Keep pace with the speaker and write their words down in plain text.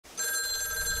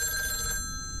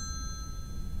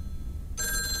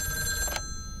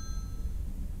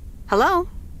Hello?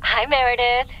 Hi,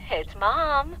 Meredith. It's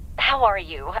Mom. How are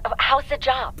you? How's the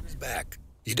job? He's back.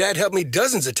 Your dad helped me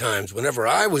dozens of times whenever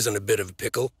I was in a bit of a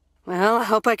pickle. Well, I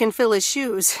hope I can fill his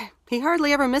shoes. He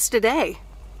hardly ever missed a day.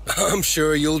 I'm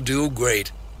sure you'll do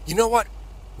great. You know what?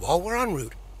 While we're en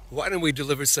route, why don't we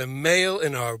deliver some mail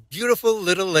in our beautiful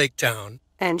little lake town?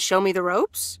 And show me the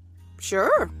ropes?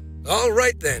 Sure. All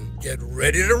right then, get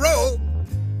ready to roll.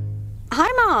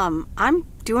 Hi, Mom. I'm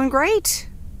doing great.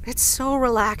 It's so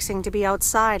relaxing to be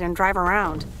outside and drive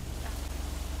around.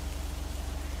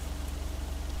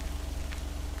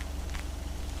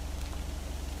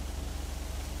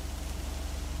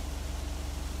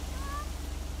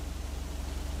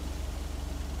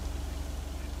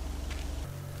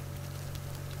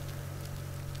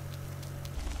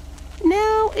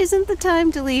 Now isn't the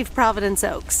time to leave Providence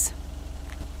Oaks.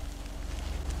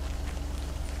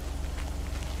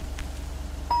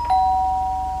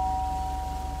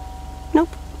 Nope,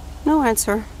 no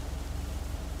answer.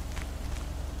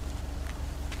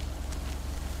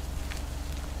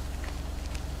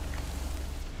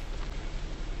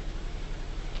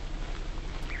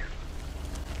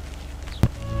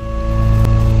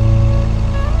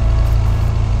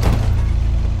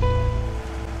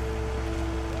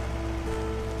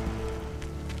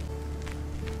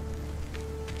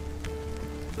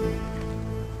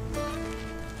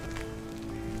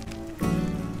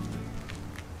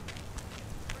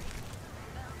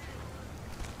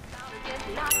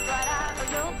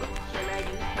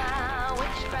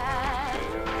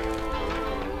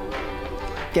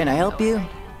 Can I help you?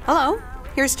 Hello,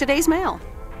 here's today's mail.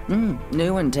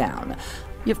 New in town.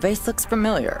 Your face looks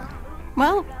familiar.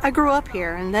 Well, I grew up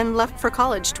here and then left for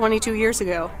college 22 years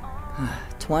ago.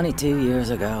 22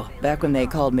 years ago, back when they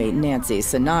called me Nancy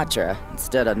Sinatra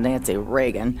instead of Nancy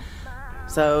Reagan.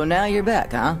 So now you're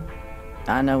back, huh?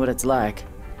 I know what it's like.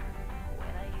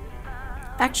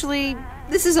 Actually,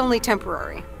 this is only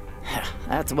temporary.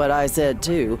 That's what I said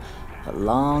too, a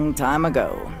long time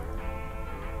ago.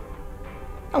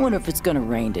 I wonder if it's gonna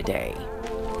rain today.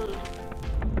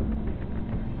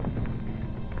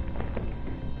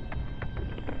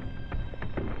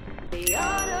 The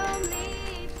autumn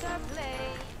leaves are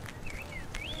playing,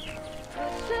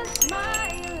 puts a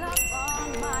smile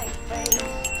upon my face.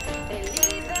 They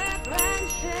leave their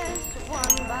branches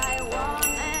one by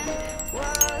one and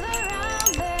whirl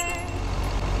around there.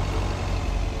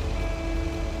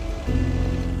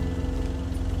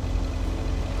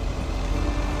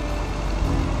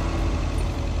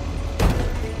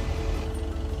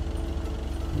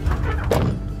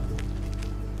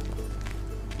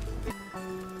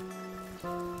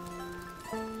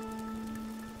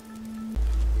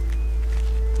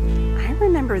 I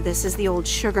remember this as the old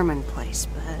Sugarman place,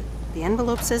 but the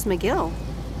envelope says McGill.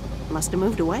 Must have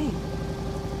moved away.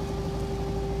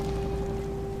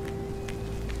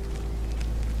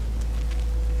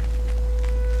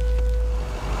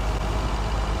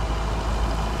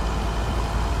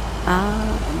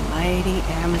 Ah, the mighty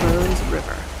Ambrose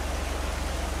River.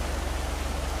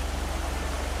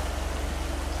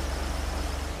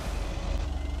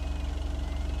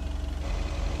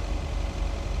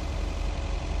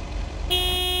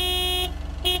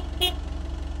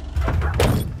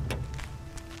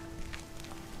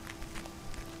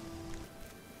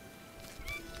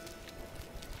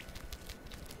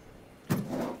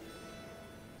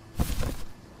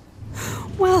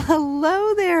 Well,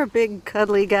 hello there, big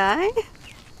cuddly guy.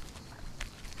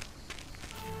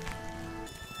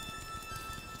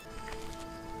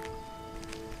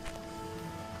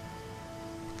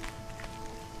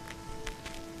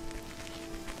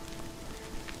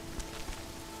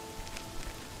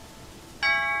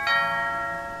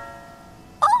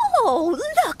 Oh,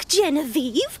 look,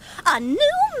 Genevieve! A new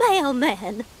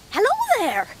mailman! Hello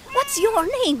there! What's your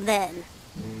name, then?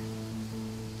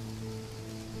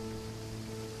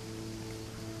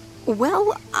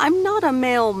 Well, I'm not a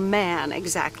mailman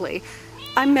exactly.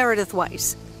 I'm Meredith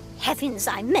Weiss. Heavens,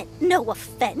 I meant no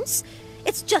offense.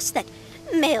 It's just that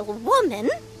mailwoman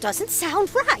doesn't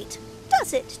sound right,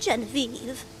 does it,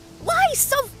 Genevieve? Why,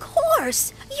 of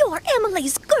course! You're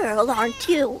Emily's girl, aren't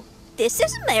you? This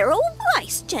is Meryl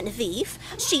Weiss, Genevieve.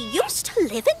 She used to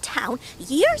live in town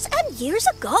years and years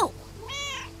ago.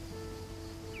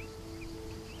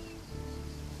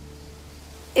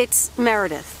 It's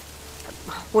Meredith.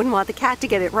 Wouldn't want the cat to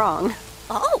get it wrong.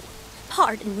 Oh,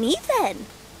 pardon me then.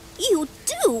 You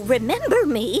do remember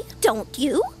me, don't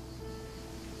you?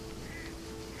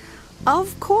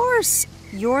 Of course.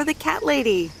 You're the cat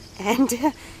lady.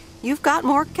 And you've got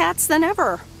more cats than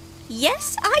ever.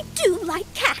 Yes, I do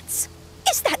like cats.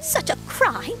 Is that such a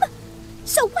crime?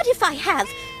 So what if I have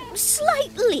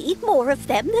slightly more of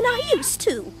them than I used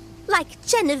to. Like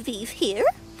Genevieve here,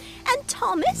 and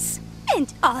Thomas,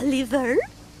 and Oliver.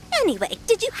 Anyway,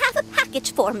 did you have a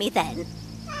package for me then?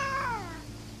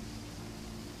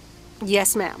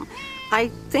 Yes, ma'am. I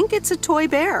think it's a toy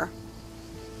bear.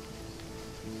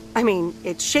 I mean,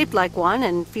 it's shaped like one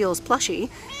and feels plushy.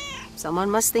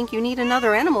 Someone must think you need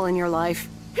another animal in your life.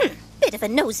 Bit of a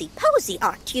nosy-posy,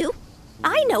 aren't you?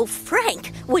 I know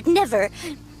Frank would never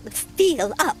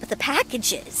feel up the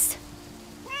packages.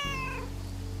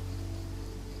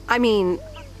 I mean,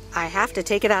 I have to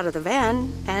take it out of the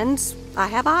van, and I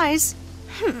have eyes.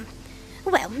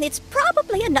 Well, it's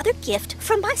probably another gift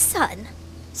from my son.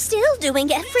 Still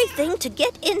doing everything to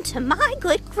get into my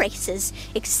good graces,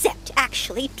 except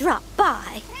actually drop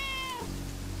by.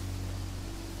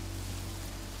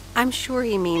 I'm sure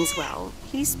he means well.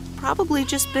 He's probably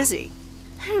just busy.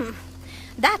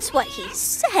 That's what he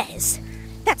says.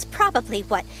 That's probably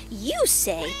what you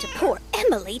say to poor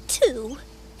Emily, too.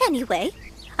 Anyway,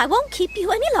 I won't keep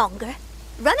you any longer.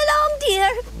 Run along, dear.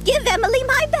 Give Emily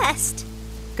my best.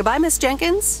 Goodbye, Miss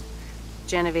Jenkins.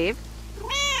 Genevieve.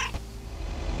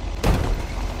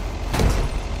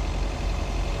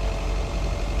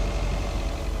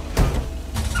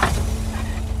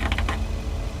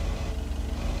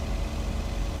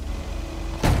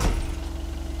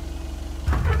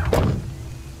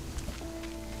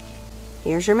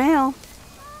 Here's your mail.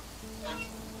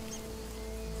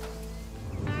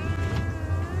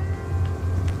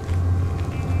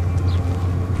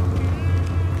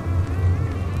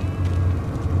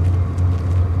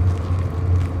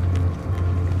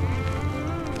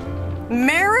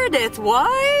 Meredith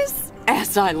Wise?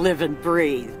 As I live and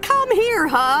breathe. Come here,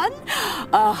 hon.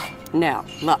 Now,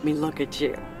 let me look at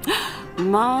you.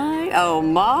 My, oh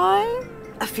my.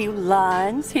 A few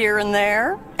lines here and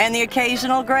there, and the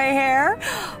occasional gray hair.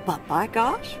 But by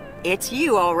gosh, it's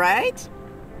you, all right?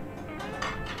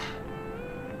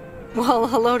 Well,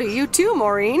 hello to you too,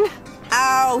 Maureen.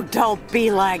 Oh, don't be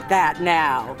like that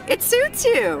now. It suits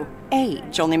you.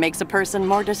 Age only makes a person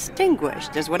more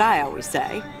distinguished, is what I always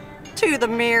say. To the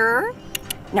mirror.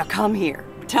 Now come here.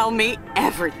 Tell me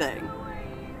everything.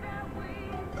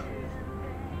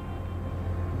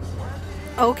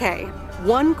 Okay,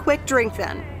 one quick drink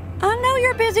then. I know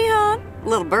you're busy, hon.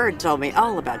 Little Bird told me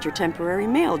all about your temporary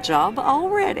mail job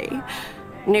already.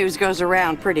 News goes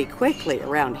around pretty quickly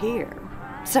around here.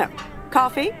 So,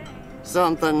 coffee?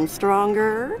 Something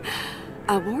stronger?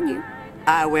 I warn you,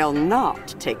 I will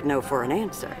not take no for an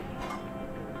answer.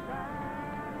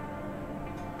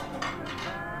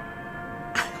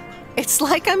 It's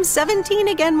like I'm 17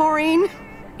 again, Maureen.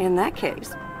 In that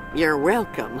case, you're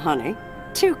welcome, honey.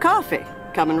 2 coffee,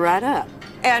 coming right up.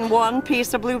 And 1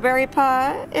 piece of blueberry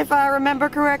pie, if I remember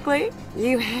correctly.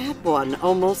 You had one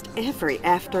almost every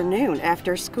afternoon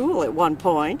after school at one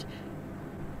point.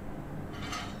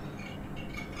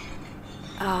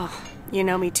 Oh, you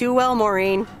know me too well,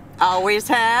 Maureen. Always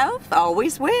have,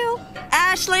 always will.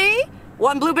 Ashley,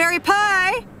 1 blueberry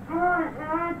pie.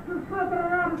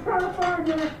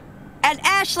 And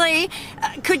Ashley,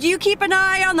 could you keep an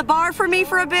eye on the bar for me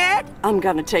for a bit? I'm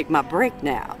gonna take my break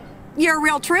now. You're a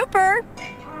real trooper.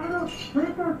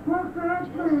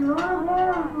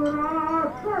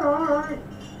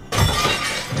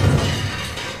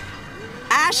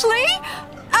 Ashley?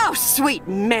 Oh, sweet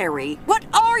Mary, what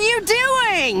are you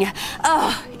doing?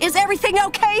 Is everything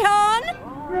okay, hon?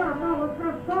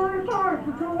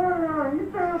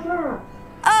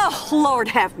 Oh, Lord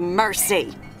have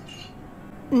mercy.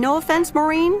 No offense,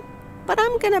 Maureen, but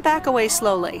I'm gonna back away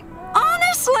slowly.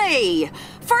 Honestly,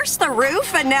 first the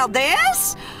roof and now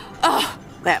this? Oh,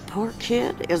 that poor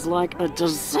kid is like a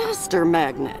disaster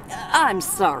magnet. I'm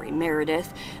sorry,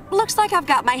 Meredith. Looks like I've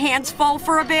got my hands full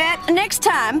for a bit. Next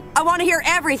time, I want to hear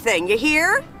everything, you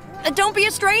hear? Don't be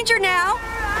a stranger now.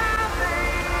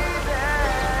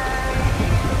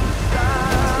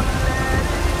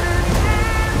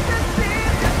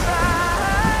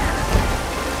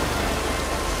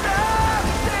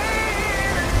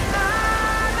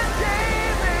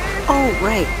 Oh,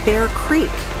 right, Bear Creek,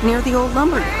 near the old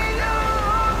lumber yard.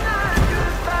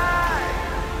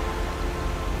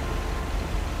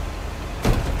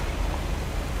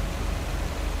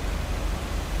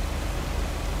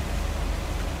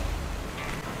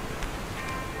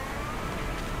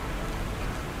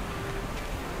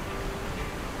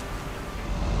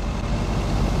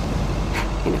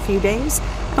 In a few days,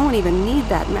 I won't even need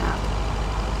that map.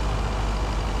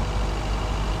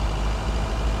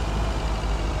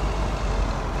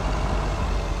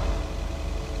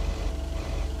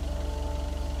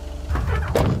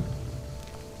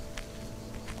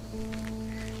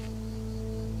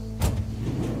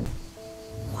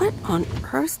 on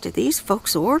earth did these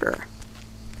folks order?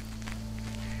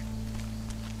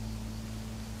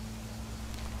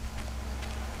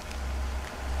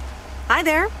 Hi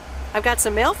there. I've got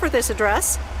some mail for this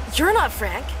address. You're not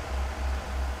Frank.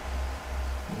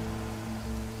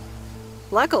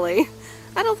 Luckily,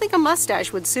 I don't think a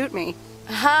mustache would suit me.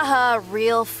 Haha,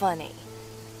 real funny.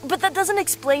 But that doesn't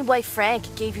explain why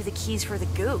Frank gave you the keys for the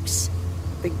goose.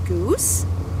 The goose?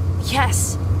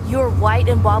 Yes, your white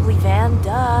and wobbly van,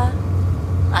 duh.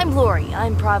 I'm Lori,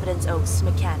 I'm Providence Oath's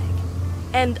mechanic.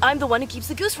 And I'm the one who keeps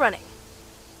the goose running.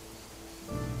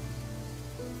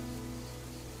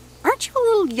 Aren't you a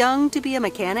little young to be a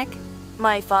mechanic?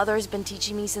 My father has been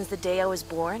teaching me since the day I was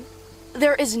born.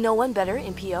 There is no one better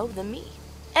in PO than me.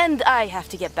 And I have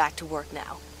to get back to work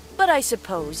now. But I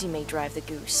suppose you may drive the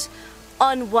goose.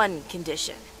 On one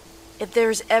condition. If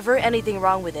there's ever anything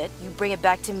wrong with it, you bring it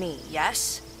back to me,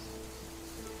 yes?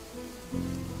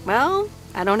 Well,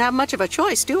 I don't have much of a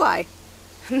choice, do I?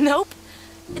 Nope.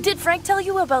 Did Frank tell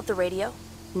you about the radio?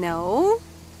 No.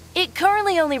 It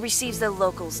currently only receives the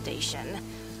local station.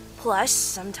 Plus,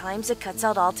 sometimes it cuts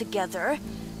out altogether.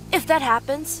 If that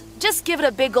happens, just give it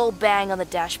a big old bang on the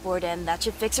dashboard and that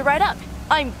should fix it right up.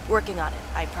 I'm working on it,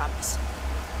 I promise.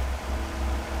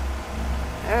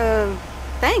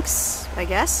 Thanks, I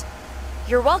guess.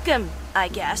 You're welcome, I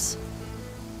guess.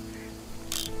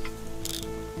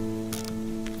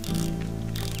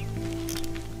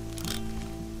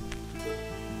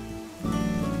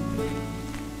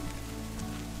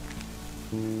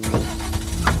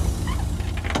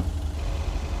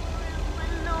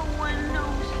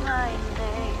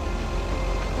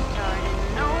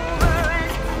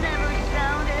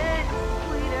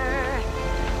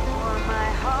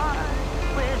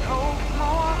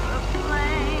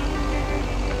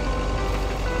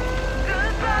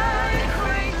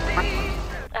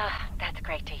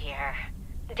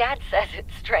 Dad says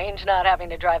it's strange not having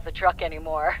to drive the truck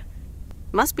anymore.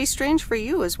 Must be strange for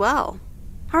you as well.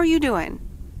 How are you doing?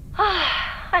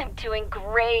 I'm doing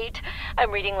great. I'm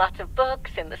reading lots of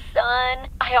books in the sun.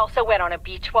 I also went on a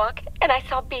beach walk, and I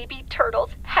saw baby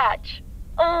turtles hatch.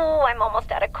 Oh, I'm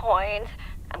almost out of coins.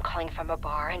 I'm calling from a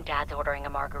bar, and Dad's ordering a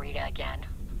margarita again.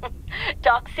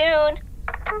 Talk soon.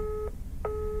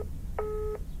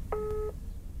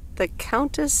 The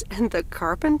Countess and the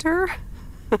Carpenter?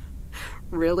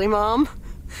 Really, Mom?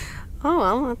 Oh,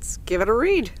 well, let's give it a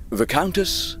read. The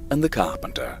Countess and the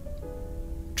Carpenter.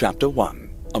 Chapter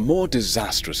 1. A more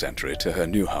disastrous entry to her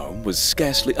new home was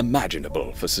scarcely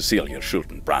imaginable for Cecilia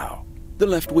Schultenbrow. The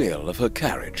left wheel of her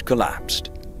carriage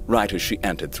collapsed, right as she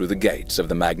entered through the gates of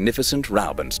the magnificent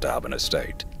Raubenstaben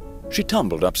estate. She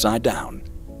tumbled upside down,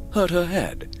 hurt her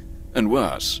head, and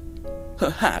worse, her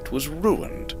hat was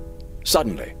ruined.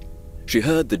 Suddenly, she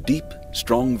heard the deep,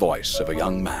 strong voice of a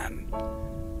young man.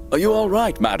 "Are you all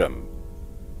right, madam?"